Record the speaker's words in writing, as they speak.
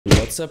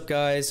What's up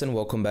guys, and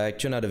welcome back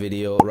to another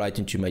video right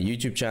into my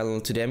YouTube channel.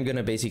 Today I'm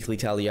gonna basically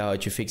tell you how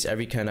to fix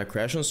every kind of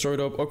crash on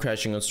startup or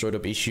crashing on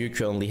startup issue you're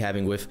currently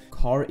having with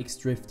Car X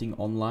Drifitng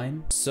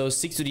Online. So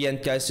stick to the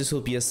end guys, this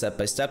will be a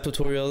step-by-step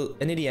tutorial,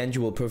 and in the end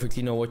you will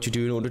perfectly know what to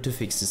do in order to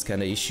fix this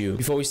kind of issue.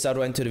 Before we start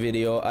right into the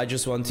video, I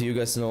just want to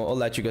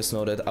let you guys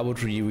know that I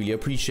would really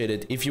appreciate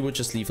it if you would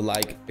just leave a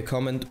like, a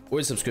comment or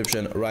a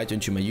subscription right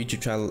into my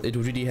YouTube channel. It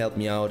would really help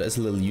me out as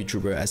a little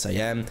YouTuber as I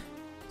am.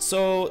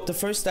 So the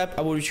first step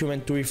I would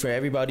recommend doing for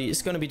everybody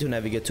is going to be to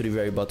navigate to the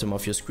very bottom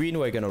of your screen,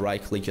 where you're going to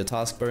right click your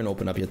taskbar and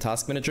open up your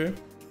task manager.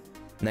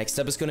 Next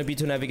step is going to be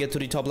to navigate to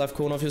the top left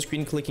corner of your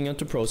screen, clicking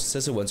onto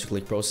processes. And once you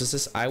click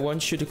processes, I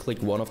want you to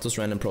click one of those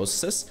random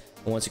processes.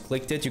 And once you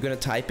clicked it, you're going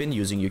to type in,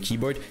 using your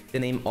keyboard, the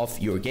name of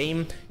your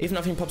game. If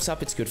nothing pops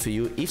up, it's good for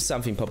you. If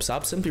something pops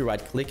up, simply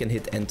right click and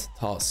hit end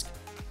task.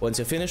 Once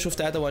you're finished with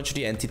that, I want you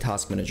to enter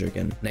task manager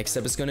again. Next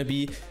step is going to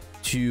be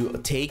to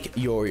take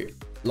your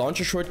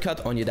launcher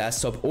shortcut on your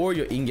desktop or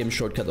your in-game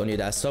shortcut on your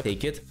desktop,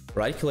 take it,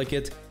 right click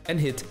it and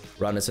hit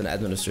run as an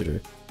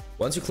administrator.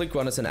 Once you click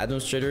run as an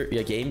administrator,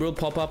 your game will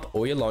pop up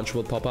or your launcher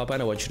will pop up,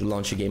 and I want you to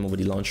launch your game over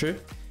the launcher.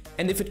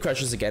 And if it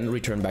crashes again,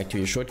 return back to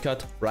your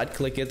shortcut, right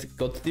click it,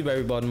 go to the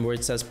very bottom where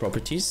it says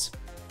properties,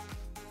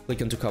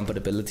 click onto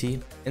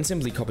compatibility and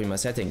simply copy my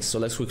settings. So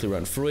let's quickly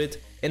run through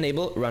it.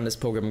 Enable run as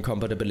program in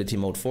compatibility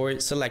mode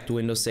 4, select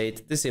Windows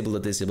 8,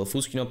 disable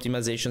full screen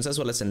optimizations, as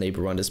well as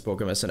enable run this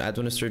program as an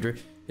administrator,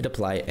 hit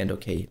apply and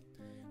OK.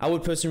 I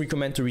would personally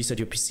recommend to reset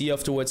your PC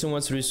afterwards, and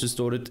once it is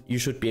restored, you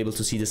should be able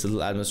to see this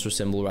little administrator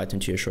symbol right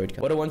into your shortcut.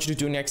 What I want you to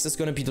do next is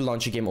going to be to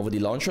launch a game over the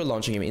launcher,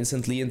 launching game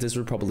instantly, and this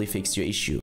will probably fix your issue.